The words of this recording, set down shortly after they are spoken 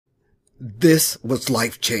This was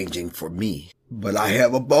life-changing for me, but I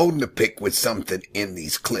have a bone to pick with something in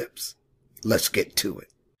these clips. Let's get to it.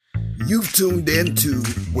 You've tuned in to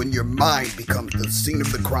When Your Mind Becomes the Scene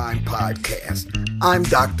of the Crime podcast. I'm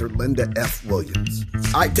Dr. Linda F. Williams.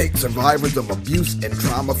 I take survivors of abuse and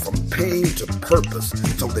trauma from pain to purpose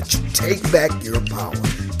so that you take back your power,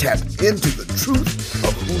 tap into the truth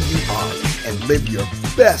of who you are, and live your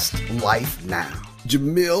best life now.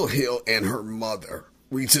 Jemele Hill and her mother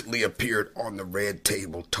recently appeared on the Red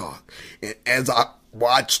Table Talk, and as I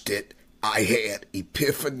watched it, I had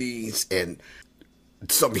epiphanies and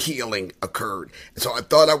some healing occurred. So I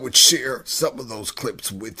thought I would share some of those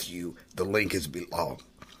clips with you. The link is below.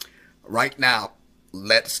 Right now,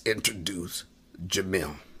 let's introduce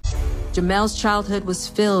Jemele. Jemele's childhood was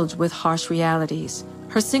filled with harsh realities.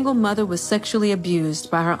 Her single mother was sexually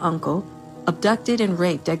abused by her uncle, abducted and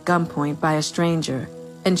raped at gunpoint by a stranger,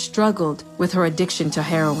 and struggled with her addiction to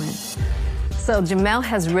heroin. So Jemele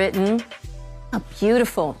has written a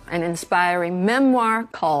beautiful and inspiring memoir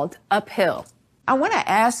called Uphill. I want to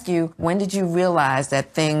ask you, when did you realize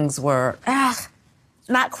that things were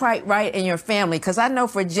not quite right in your family? Because I know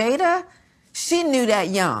for Jada, she knew that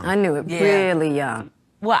young. I knew it really young.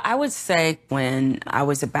 Well, I would say when I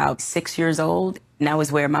was about 6 years old, and that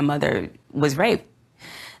was where my mother was raped.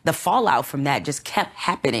 The fallout from that just kept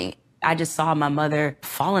happening. I just saw my mother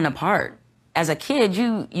falling apart. As a kid,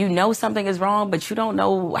 you know something is wrong, but you don't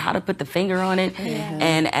know how to put the finger on it. Yeah.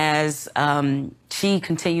 And as she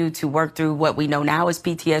continued to work through what we know now as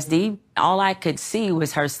PTSD, all I could see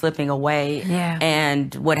was her slipping away. Yeah.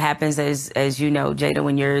 And what happens is, as you know, Jada,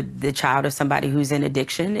 when you're the child of somebody who's in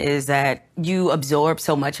addiction, is that you absorb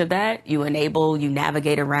so much of that, you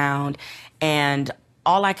navigate around, and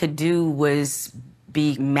all I could do was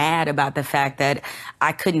be mad about the fact that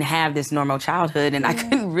I couldn't have this normal childhood, and I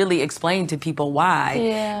couldn't really explain to people why.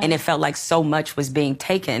 Yeah. And it felt like so much was being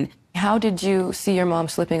taken. How did you see your mom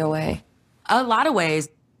slipping away? A lot of ways.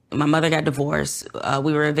 My mother got divorced.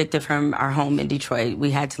 We were evicted from our home in Detroit.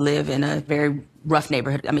 We had to live in a very rough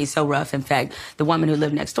neighborhood. I mean, so rough. In fact, the woman who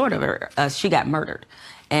lived next door to her, she got murdered.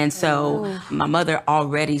 And so my mother,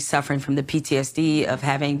 already suffering from the PTSD of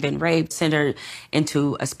having been raped, sent her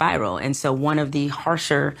into a spiral. And so one of the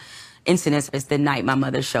harsher incidents is the night my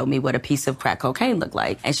mother showed me what a piece of crack cocaine looked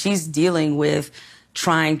like. And she's dealing with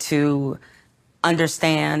trying to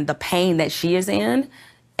understand the pain that she is in,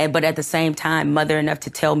 but at the same time, mother enough to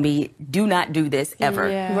tell me, do not do this ever.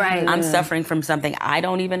 Yeah. Right. I'm suffering from something I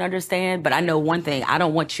don't even understand, but I know one thing, I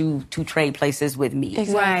don't want you to trade places with me.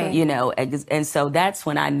 Exactly. Right. You know, and so that's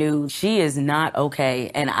when I knew she is not okay,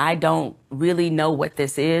 and I don't really know what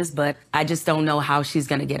this is, but I just don't know how she's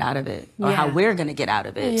gonna get out of it, or how we're gonna get out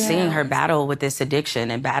of it. Yeah. Seeing her battle with this addiction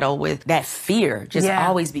and battle with that fear, just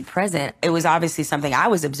always be present. It was obviously something I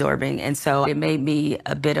was absorbing, and so it made me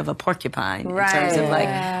a bit of a porcupine in terms of like,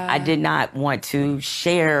 I did not want to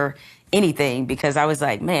share anything because I was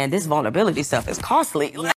like, man, this vulnerability stuff is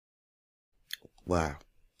costly. Wow.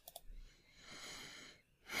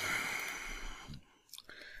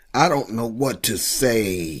 I don't know what to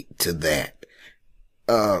say to that.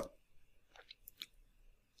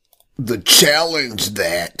 The challenge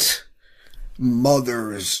that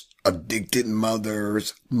addicted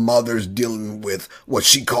mothers dealing with what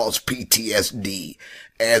she calls PTSD,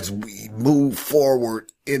 as we move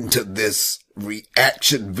forward into this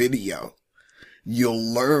reaction video,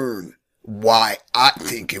 you'll learn why I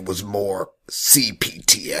think it was more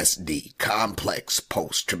CPTSD, complex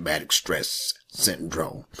post-traumatic stress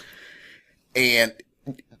syndrome. And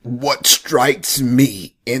what strikes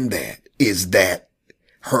me in that is that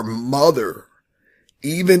her mother,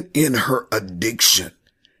 even in her addiction,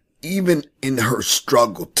 even in her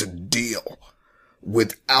struggle to deal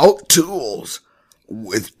without tools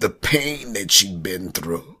with the pain that she'd been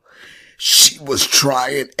through, she was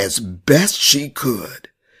trying as best she could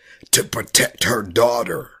to protect her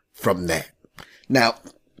daughter from that. Now,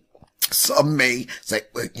 some may say,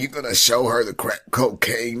 well, you're going to show her the crack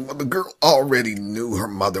cocaine. Well, the girl already knew her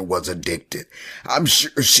mother was addicted. I'm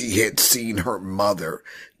sure she had seen her mother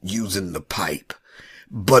using the pipe.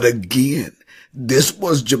 But again, this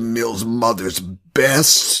was Jemele's mother's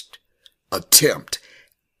best attempt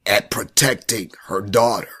at protecting her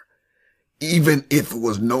daughter. Even if it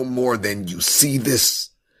was no more than, you see this,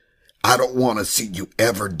 I don't want to see you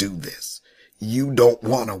ever do this. You don't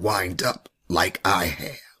want to wind up like I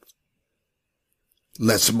have.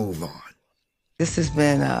 Let's move on. This has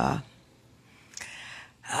been a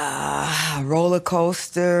roller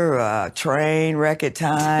coaster, a train wreck at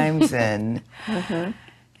times, and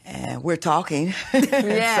and we're talking.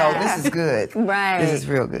 Yeah. So this is good. Right. This is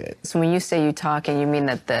real good. So when you say you talking, you mean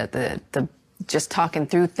that the just talking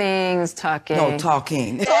through things, talking. No,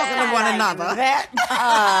 talking. Talking to one another. Girl.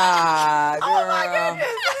 Oh my goodness,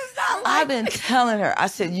 it is not like I've been telling her, I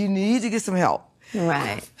said, you need to get some help.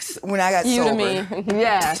 Right. When I got You sober. to me.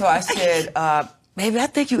 Yeah. So I said, baby, I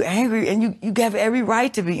think you're angry, and you have every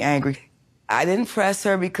right to be angry. I didn't press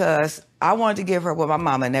her because I wanted to give her what my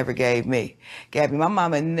mama never gave me. Gabby, my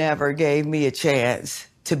mama never gave me a chance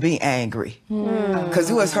to be angry.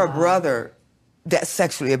 Because it was her brother that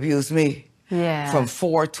sexually abused me from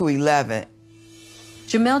 4 to 11.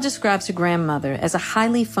 Jamel describes her grandmother as a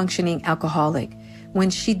highly functioning alcoholic. When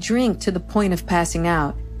she'd drink to the point of passing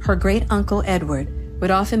out, her great-uncle Edward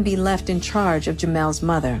would often be left in charge of Jamel's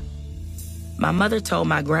mother. My mother told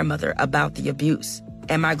my grandmother about the abuse,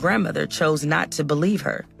 and my grandmother chose not to believe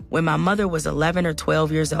her. When my mother was 11 or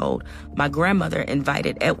 12 years old, my grandmother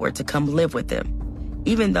invited Edward to come live with them,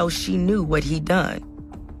 even though she knew what he'd done.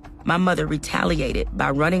 My mother retaliated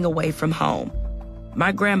by running away from home.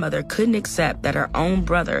 My grandmother couldn't accept that her own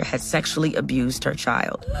brother had sexually abused her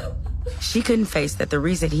child. She couldn't face that the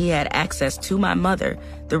reason he had access to my mother,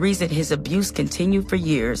 the reason his abuse continued for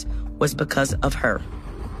years, was because of her.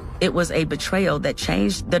 It was a betrayal that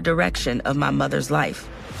changed the direction of my mother's life.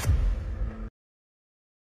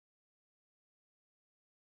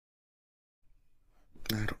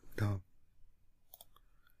 I don't know.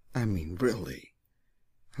 I mean, really.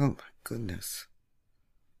 Oh my goodness.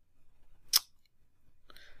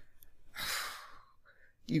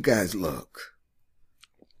 You guys, look.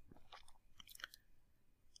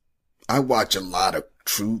 I watch a lot of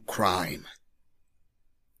true crime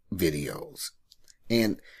videos.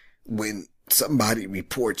 And when somebody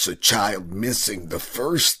reports a child missing, the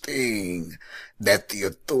first thing that the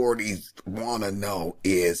authorities want to know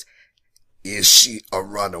is she a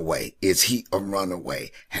runaway? Is he a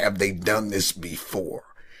runaway? Have they done this before?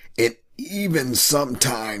 And even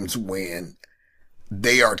sometimes when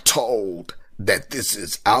they are told that this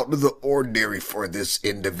is out of the ordinary for this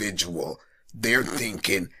individual, they're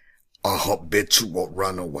thinking a habitual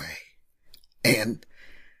runaway. And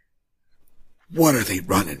what are they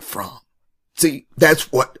running from? See,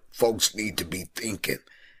 that's what folks need to be thinking.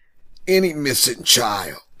 Any missing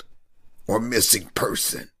child or missing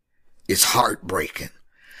person is heartbreaking.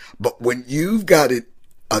 But when you've got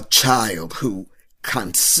a child who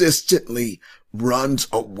consistently runs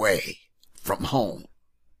away from home,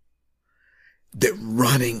 they're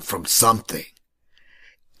running from something.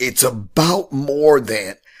 It's about more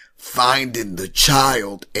than finding the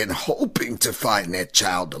child and hoping to find that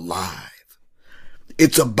child alive.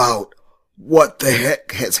 It's about what the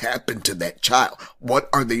heck has happened to that child. What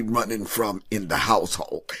are they running from in the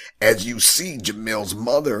household? As you see, Jamel's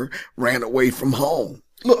mother ran away from home.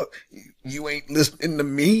 Look, you ain't listening to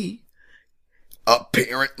me.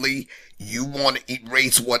 Apparently, you want to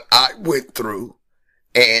erase what I went through.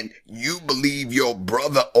 And you believe your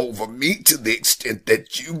brother over me to the extent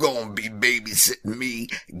that you gonna be babysitting me,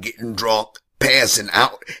 getting drunk, passing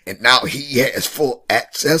out, and now he has full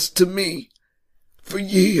access to me for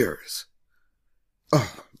years.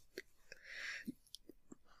 Oh.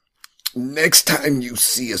 Next time you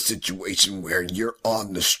see a situation where you're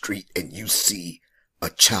on the street and you see a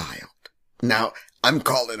child. Now, I'm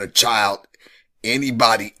calling a child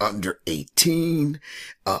anybody under 18,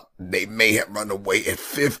 they may have run away at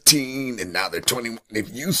 15 and now they're 21.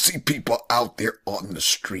 If you see people out there on the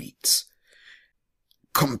streets,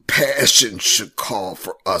 compassion should call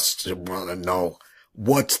for us to want to know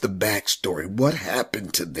what's the backstory, what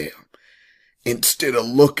happened to them, instead of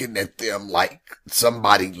looking at them like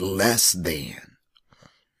somebody less than.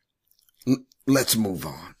 Let's move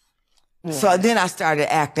on. Yeah. So then I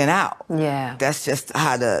started acting out. Yeah. That's just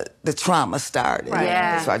how the trauma started. Right.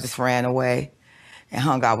 Yeah. So I just ran away and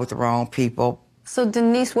hung out with the wrong people. So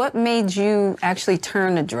Denise, what made you actually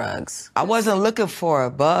turn to drugs? I wasn't looking for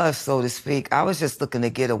a buzz, so to speak. I was just looking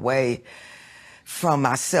to get away from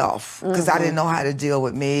myself because I didn't know how to deal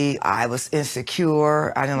with me. I was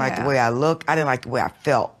insecure. I didn't like the way I looked. I didn't like the way I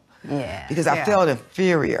felt. Yeah. Because I felt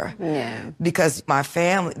inferior. Yeah. Because my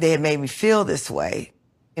family, they had made me feel this way.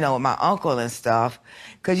 You know, with my uncle and stuff,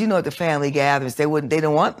 because you know at the family gatherings, they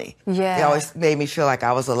didn't want me. Yeah. They always made me feel like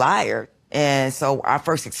I was a liar. And so I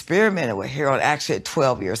first experimented with heroin actually at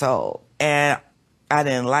 12 years old. And I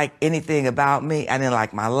didn't like anything about me. I didn't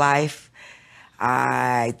like my life.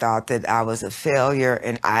 I thought that I was a failure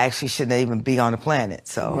and I actually shouldn't even be on the planet.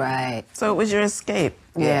 So. Right. So it was your escape.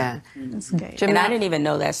 Yeah. Escape. And I didn't even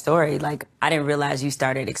know that story. Like, I didn't realize you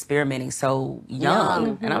started experimenting so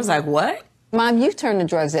young. And I was like, what? Mom, you turned to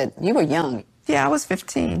drugs you were young. Yeah, I was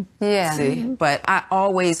 15. Yeah. See, but I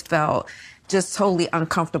always felt just totally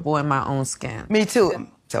uncomfortable in my own skin. Me too.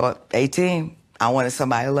 So at 18, I wanted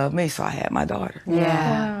somebody to love me, so I had my daughter.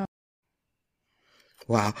 Yeah.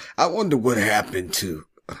 Wow. I wonder what happened to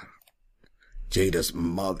Jada's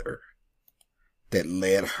mother that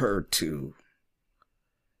led her to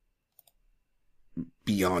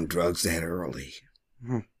be on drugs that early.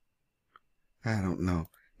 I don't know.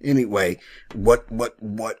 Anyway, what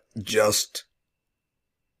just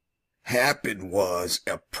happened was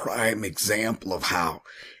a prime example of how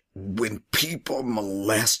when people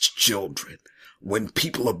molest children, when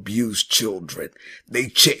people abuse children, they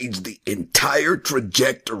change the entire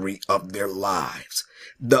trajectory of their lives.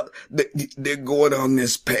 They're going on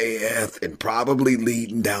this path and probably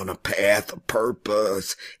leading down a path of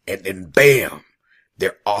purpose, and then bam,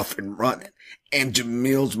 they're off and running. And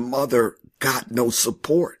Jamil's mother got no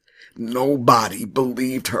support. Nobody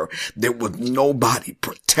believed her. There was nobody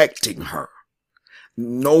protecting her.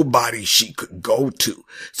 Nobody she could go to.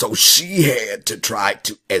 So she had to try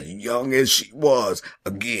to, as young as she was,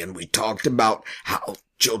 again, we talked about how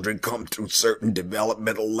children come through certain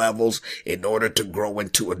developmental levels in order to grow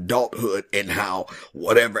into adulthood, and how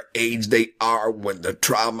whatever age they are when the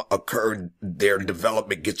trauma occurred, their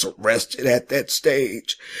development gets arrested at that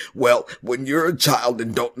stage. Well, when you're a child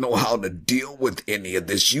and don't know how to deal with any of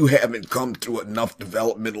this, you haven't come through enough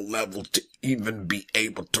developmental levels to even be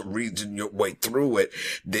able to reason your way through it,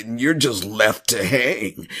 then you're just left to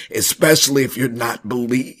hang, especially if you're not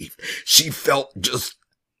believed. She felt just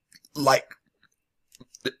like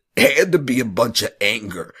had to be a bunch of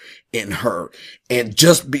anger in her and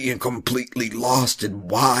just being completely lost.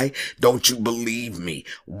 And why don't you believe me?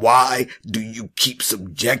 Why do you keep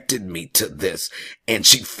subjecting me to this? And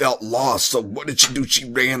she felt lost. So what did she do?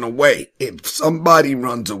 She ran away. If somebody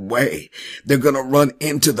runs away, they're going to run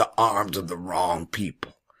into the arms of the wrong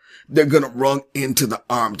people. They're going to run into the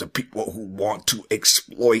arms of people who want to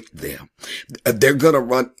exploit them. They're going to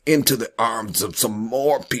run into the arms of some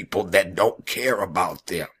more people that don't care about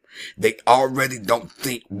them. They already don't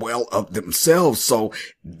think well of themselves. So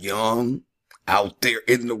young, out there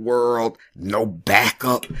in the world, no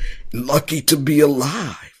backup, lucky to be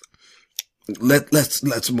alive. Let's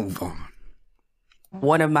move on.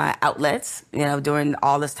 One of my outlets, during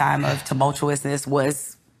all this time of tumultuousness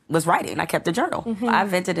was writing. I kept a journal. I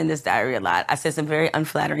vented in this diary a lot. I said some very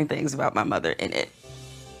unflattering things about my mother in it.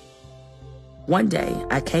 One day,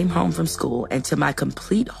 I came home from school, and to my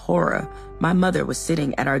complete horror, my mother was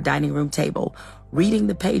sitting at our dining room table, reading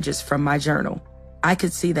the pages from my journal. I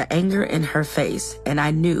could see the anger in her face, and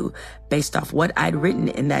I knew, based off what I'd written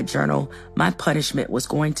in that journal, my punishment was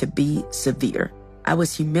going to be severe. I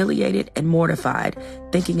was humiliated and mortified,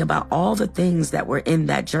 thinking about all the things that were in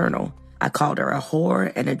that journal. I called her a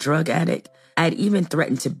whore and a drug addict. I had even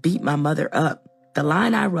threatened to beat my mother up. The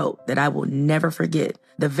line I wrote that I will never forget,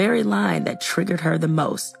 the very line that triggered her the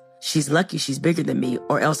most. She's lucky she's bigger than me,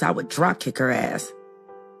 or else I would drop kick her ass.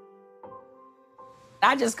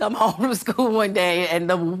 I just come home from school one day, and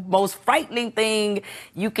the most frightening thing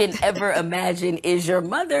you can ever imagine is your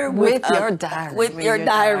mother with your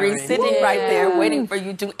diary sitting right there waiting for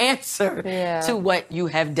you to answer to what you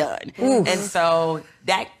have done. Oof. And so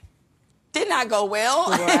that did not go well,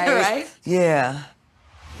 right? Yeah.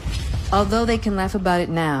 Although they can laugh about it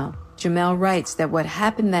now, Jamel writes that what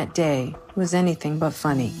happened that day was anything but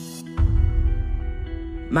funny.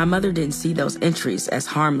 My mother didn't see those entries as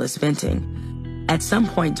harmless venting. At some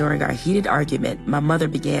point during our heated argument, my mother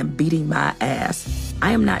began beating my ass.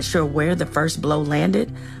 I am not sure where the first blow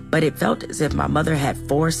landed, but it felt as if my mother had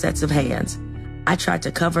 4 sets of hands. I tried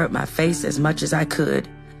to cover up my face as much as I could.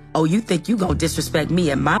 Oh, you think you gonna disrespect me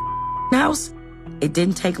in my house? It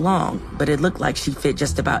didn't take long, but it looked like she fit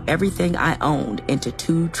just about everything I owned into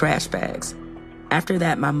 2 trash bags. After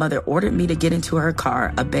that, my mother ordered me to get into her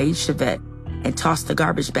car, a beige Chevette, and tossed the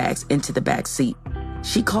garbage bags into the back seat.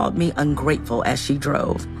 She called me ungrateful as she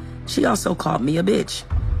drove. She also called me a bitch.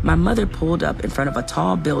 My mother pulled up in front of a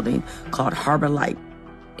tall building called Harbor Light.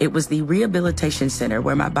 It was the rehabilitation center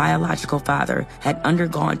where my biological father had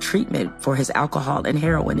undergone treatment for his alcohol and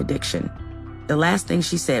heroin addiction. The last thing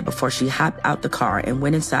she said before she hopped out the car and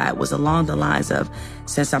went inside was along the lines of,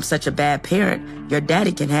 "Since I'm such a bad parent, your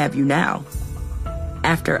daddy can have you now."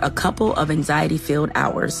 After a couple of anxiety-filled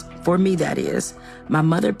hours, for me that is, my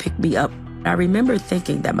mother picked me up. I remember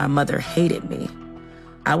thinking that my mother hated me.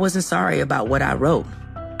 I wasn't sorry about what I wrote.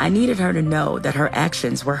 I needed her to know that her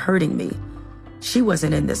actions were hurting me. She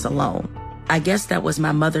wasn't in this alone. I guess that was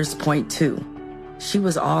my mother's point too. She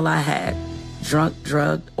was all I had, drunk,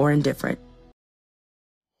 drugged, or indifferent.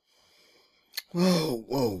 Whoa,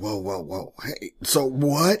 whoa, whoa, whoa, whoa. Hey, so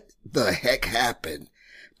what the heck happened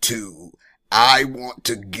to I want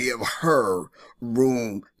to give her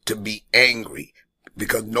room to be angry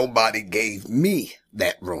because nobody gave me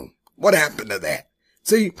that room? What happened to that?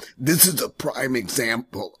 See, this is a prime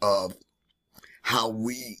example of how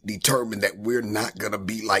we determine that we're not going to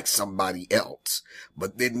be like somebody else,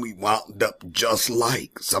 but then we wound up just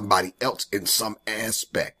like somebody else in some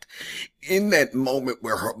aspect. In that moment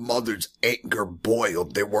where her mother's anger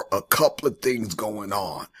boiled, there were a couple of things going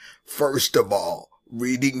on. First of all,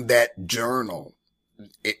 reading that journal.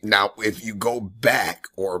 Now, if you go back,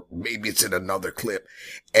 or maybe it's in another clip,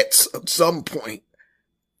 at some point,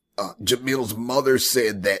 Jamil's mother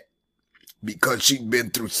said that because she'd been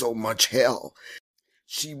through so much hell,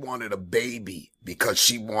 she wanted a baby because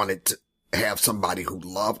she wanted to have somebody who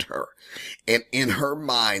loved her. And in her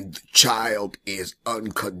mind, the child is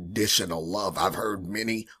unconditional love. I've heard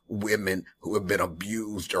many women who have been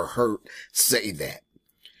abused or hurt say that.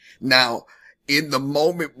 Now, in the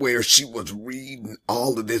moment where she was reading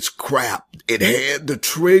all of this crap, it had to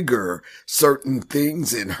trigger certain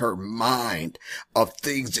things in her mind of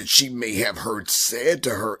things that she may have heard said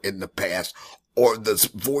to her in the past, or the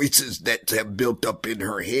voices that have built up in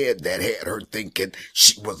her head that had her thinking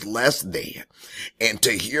she was less than. And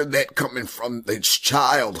to hear that coming from this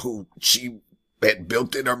child who she had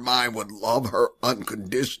built in her mind would love her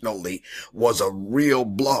unconditionally was a real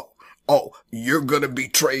blow. Oh, you're going to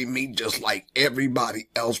betray me just like everybody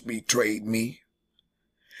else betrayed me?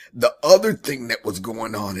 The other thing that was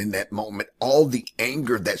going on in that moment, all the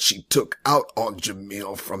anger that she took out on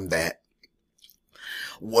Jamil from that,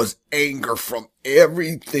 was anger from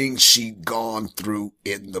everything she'd gone through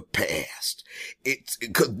in the past.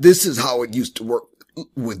 Because this is how it used to work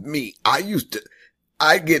with me. I'd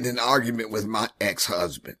get in an argument with my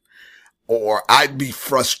ex-husband, or I'd be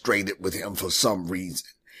frustrated with him for some reason.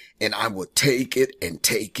 And I would take it and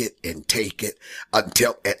take it and take it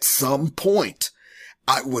until at some point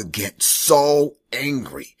I would get so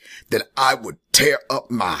angry that I would tear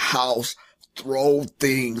up my house, throw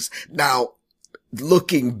things. Now,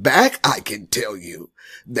 looking back, I can tell you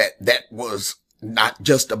that that was not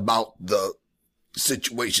just about the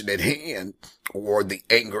situation at hand or the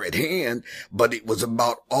anger at hand, but it was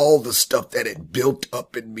about all the stuff that had built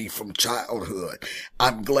up in me from childhood.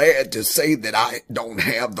 I'm glad to say that I don't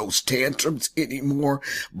have those tantrums anymore,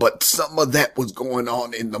 but some of that was going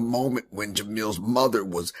on in the moment when Jamil's mother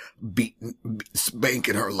was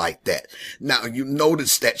spanking her like that. Now, you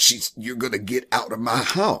notice that you're going to get out of my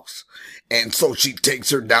house. And so she takes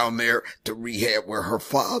her down there to rehab where her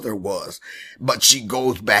father was, but she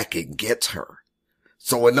goes back and gets her.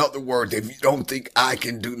 So in other words, if you don't think I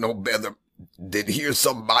can do no better, then here's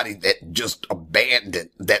somebody that just abandoned,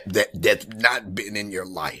 that's not been in your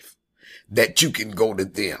life, that you can go to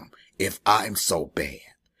them if I'm so bad.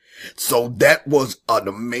 So that was an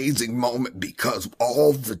amazing moment because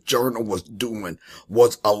all the journal was doing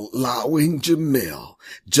was allowing Jamil,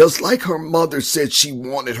 just like her mother said she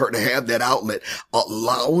wanted her to have that outlet,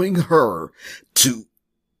 allowing her to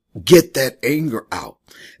get that anger out.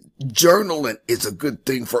 Journaling is a good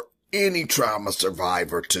thing for any trauma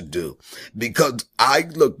survivor to do, because I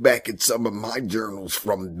look back at some of my journals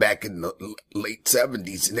from back in the late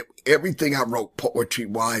 70s, and everything I wrote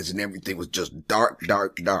poetry-wise and everything was just dark,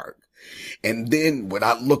 dark, dark. And then when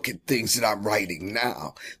I look at things that I'm writing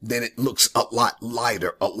now, then it looks a lot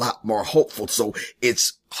lighter, a lot more hopeful. So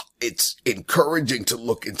it's encouraging to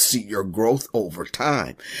look and see your growth over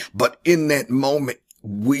time. But in that moment,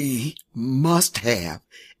 we must have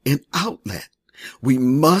an outlet. We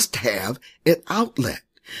must have an outlet.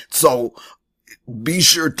 So be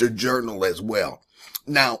sure to journal as well.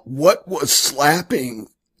 Now, what was slapping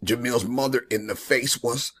Jamil's mother in the face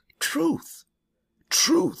was truth.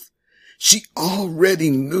 Truth. She already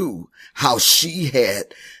knew how she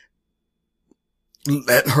had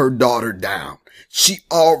let her daughter down. She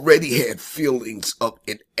already had feelings of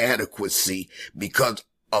inadequacy because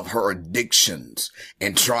of her addictions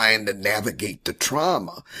and trying to navigate the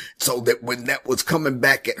trauma, so that when that was coming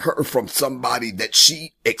back at her from somebody that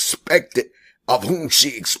she expected, of whom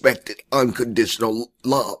she expected unconditional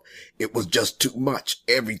love, it was just too much.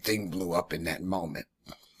 Everything blew up in that moment.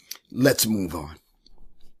 Let's move on.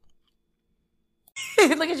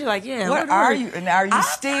 Look at you like, yeah. What are you? And are you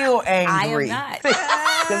still angry? I am not.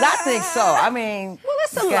 Because I think so. I mean, Well,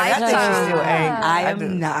 it's a I think she's still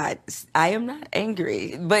angry. I am not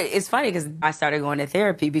angry. But it's funny because I started going to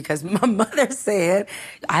therapy because my mother said,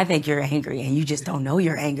 I think you're angry and you just don't know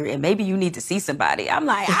you're angry and maybe you need to see somebody. I'm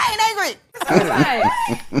like, I ain't angry. So I was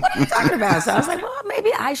like, what are I'm talking about. So I was like, well,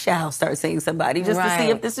 maybe I shall start seeing somebody just to see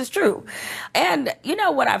if this is true. And you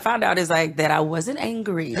know what I found out is like that I wasn't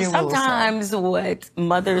angry. Sometimes what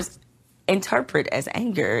mothers interpret as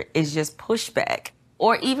anger is just pushback,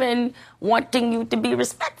 or even wanting you to be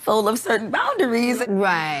respectful of certain boundaries.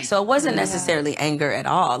 Right. So it wasn't necessarily anger at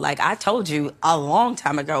all. Like I told you a long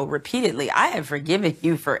time ago, repeatedly, I have forgiven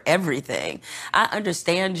you for everything. I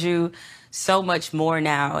understand you so much more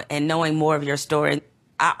now, and knowing more of your story.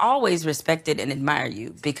 I always respected and admire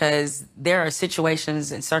you because there are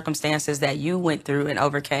situations and circumstances that you went through and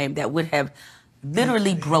overcame that would have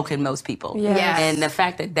literally broken most people. Yes. And the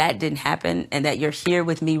fact that that didn't happen and that you're here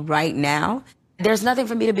with me right now, there's nothing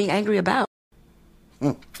for me to be angry about.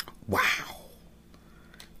 Wow.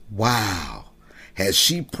 Wow. Has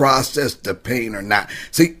she processed the pain or not?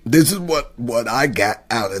 See, this is what I got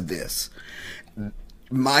out of this.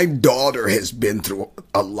 My daughter has been through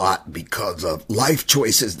a lot because of life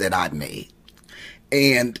choices that I made.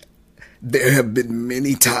 And there have been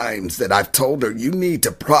many times that I've told her, you need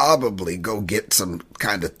to probably go get some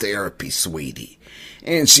kind of therapy, sweetie.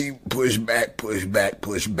 And she pushed back.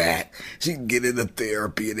 She'd get into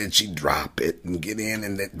therapy and then she'd drop it and get in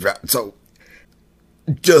and then drop. So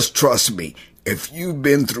just trust me, if you've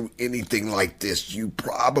been through anything like this, you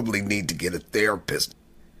probably need to get a therapist.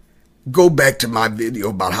 Go back to my video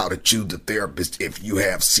about how to choose a therapist if you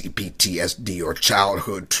have CPTSD or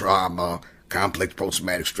childhood trauma, complex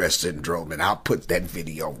post-traumatic stress syndrome, and I'll put that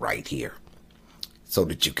video right here so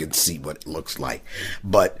that you can see what it looks like.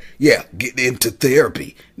 But yeah, get into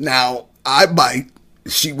therapy. Now,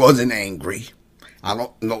 she wasn't angry. I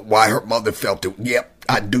don't know why her mother felt it. Yep,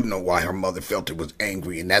 I do know why her mother felt it was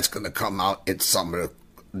angry, and that's going to come out in some of the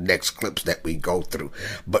next clips that we go through.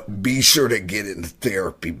 But be sure to get into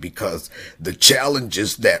therapy, because the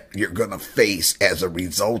challenges that you're going to face as a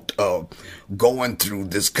result of going through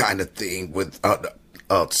this kind of thing with a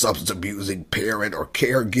substance abusing parent or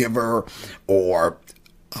caregiver or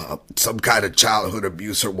some kind of childhood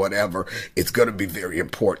abuse or whatever, it's going to be very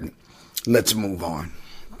important. Let's move on.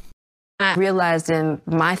 I realized in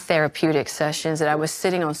my therapeutic sessions that I was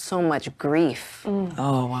sitting on so much grief.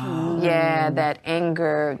 Oh, wow. Yeah, that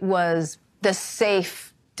anger was the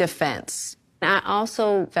safe defense. I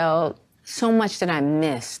also felt so much that I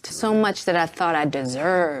missed, so much that I thought I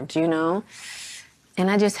deserved, you know?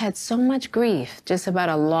 And I just had so much grief just about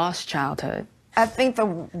a lost childhood. I think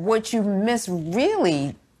what you missed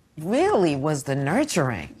really was the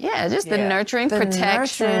nurturing. Yeah, just the nurturing,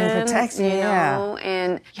 protection, you know,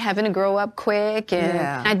 and having to grow up quick. And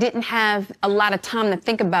I didn't have a lot of time to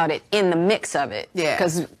think about it in the mix of it. Yeah.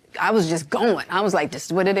 Because I was just going. I was like, this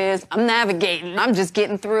is what it is. I'm navigating. I'm just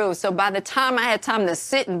getting through. So by the time I had time to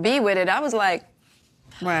sit and be with it, I was like,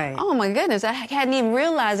 right. Oh my goodness, I hadn't even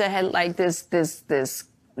realized I had like this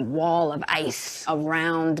wall of ice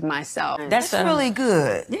around myself. That's really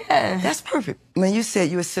good. Yeah. That's perfect. When you said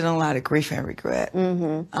you were sitting on a lot of grief and regret, I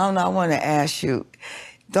don't know, I want to ask you,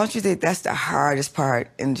 don't you think that's the hardest part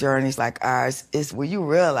in journeys like ours, is when you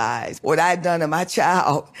realize what I'd done to my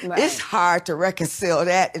child? Right. It's hard to reconcile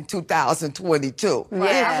that in 2022.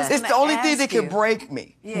 Yeah. It's the only thing that can break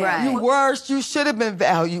me. Right. You should have been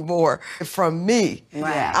valued more from me.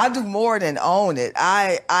 Right. I do more than own it.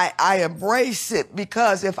 I embrace it,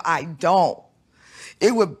 because if I don't,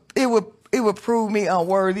 it would prove me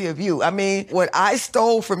unworthy of you. I mean, what I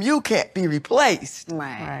stole from you can't be replaced.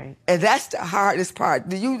 Right. And that's the hardest part.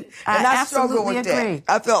 I struggle with agree. that.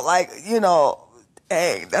 I felt like,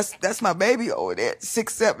 hey, that's my baby over there,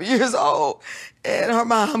 6, 7 years old, and her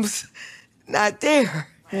mom's not there.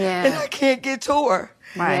 Yeah. And I can't get to her.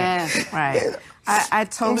 Right. Yeah. Right. I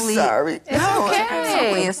totally. I'm sorry. It's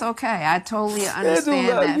okay. It's okay. I totally understand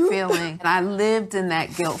love that you. feeling. And I lived in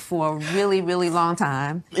that guilt for a really, really long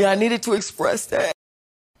time. Yeah, I needed to express that.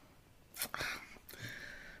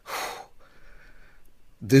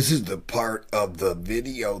 This is the part of the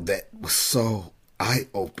video that was so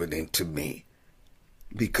eye-opening to me,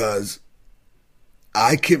 because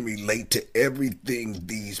I can relate to everything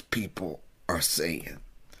these people are saying.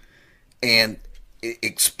 And it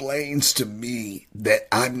explains to me that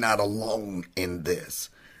I'm not alone in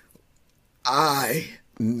this. I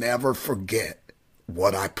never forget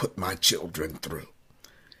what I put my children through.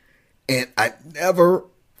 And I never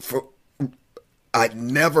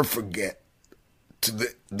forget, to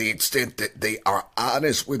the extent that they are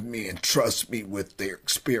honest with me and trust me with their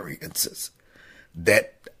experiences,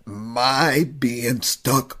 that my being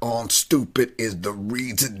stuck on stupid is the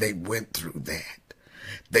reason they went through that.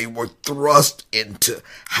 They were thrust into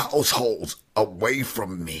households away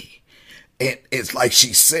from me. And it's like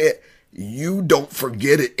she said, you don't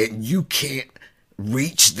forget it and you can't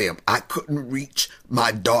reach them. I couldn't reach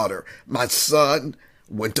my daughter. My son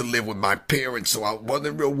went to live with my parents, so I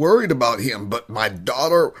wasn't real worried about him. But my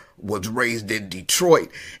daughter was raised in Detroit,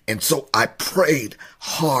 and so I prayed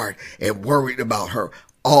hard and worried about her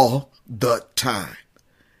all the time.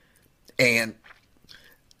 And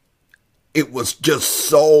it was just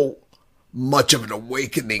so much of an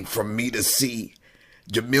awakening for me to see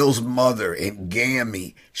Jamil's mother and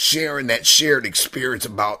Gammy sharing that shared experience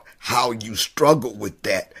about how you struggle with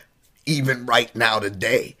that even right now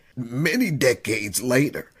today, many decades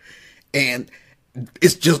later. And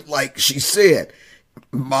it's just like she said,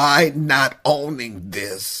 my not owning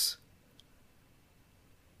this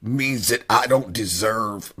means that I don't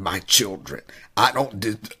deserve my children. I don't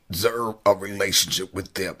deserve a relationship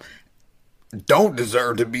with them. Don't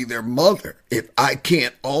deserve to be their mother if I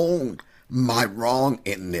can't own my wrong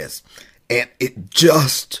in this. And it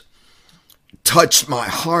just touched my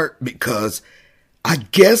heart because I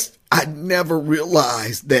guess I never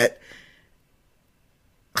realized that,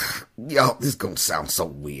 y'all, this is going to sound so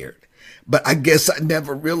weird, but I guess I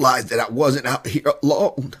never realized that I wasn't out here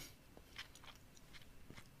alone.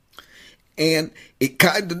 And it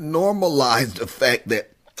kind of normalized the fact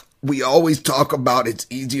that we always talk about it's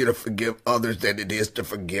easier to forgive others than it is to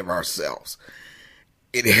forgive ourselves.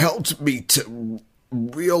 It helps me to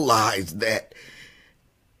realize that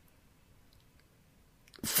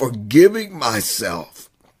forgiving myself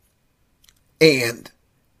and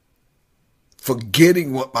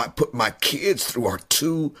forgetting what I put my kids through are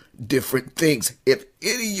two different things. If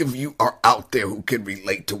any of you are out there who can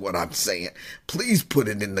relate to what I'm saying, please put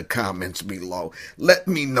it in the comments below. Let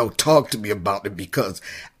me know, talk to me about it, because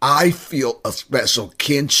I feel a special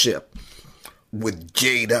kinship with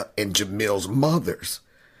Jada and Jamil's mothers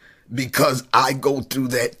because I go through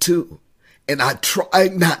that too. And I try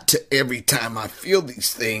not to, every time I feel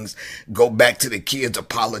these things, go back to the kids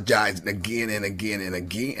apologizing again and again and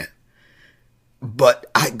again. But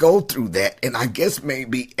I go through that, and I guess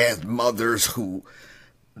maybe as mothers who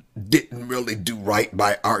didn't really do right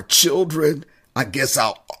by our children, I guess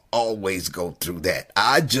I'll always go through that.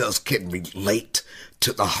 I just can relate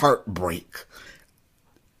to the heartbreak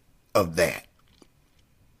of that.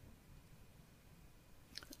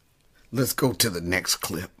 Let's go to the next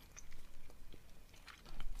clip.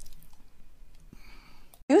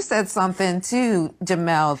 You said something too,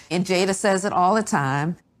 Jamel, and Jada says it all the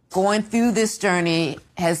time. Going through this journey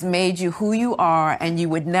has made you who you are, and you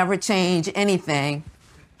would never change anything.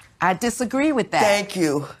 I disagree with that. Thank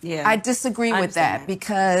you. Yeah. I disagree with that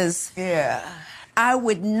because I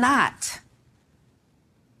would not.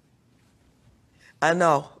 I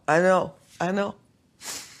know.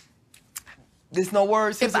 There's no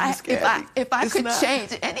words. If I could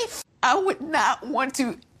change anything, I would not want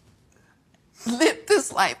to live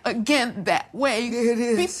this life again that way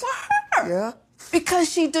before her. Yeah.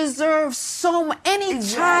 Because she deserves so much. Any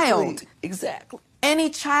child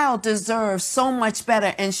deserves so much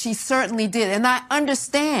better, and she certainly did. And I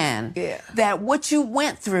understand that what you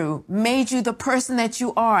went through made you the person that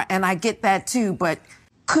you are, and I get that too. But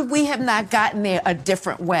could we have not gotten there a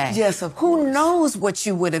different way? Yes, of course. Who knows what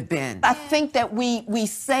you would have been? I think that we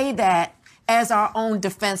say that as our own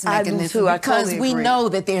defense mechanism. I do too. I because totally we agree. know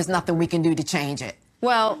that there's nothing we can do to change it.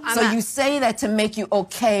 Well, You say that to make you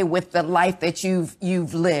okay with the life that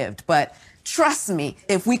you've lived, but trust me,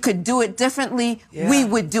 if we could do it differently, we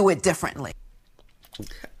would do it differently.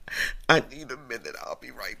 I need a minute. I'll be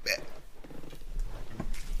right back.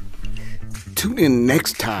 Tune in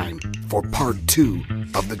next time for part 2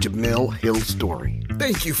 of the Jemele Hill story.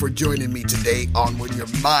 Thank you for joining me today on When Your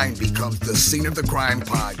Mind Becomes the Scene of the Crime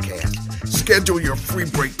podcast. Schedule your free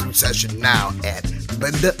breakthrough session now at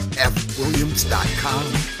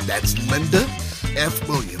LindaFWilliams.com. That's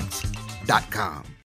LindaFWilliams.com.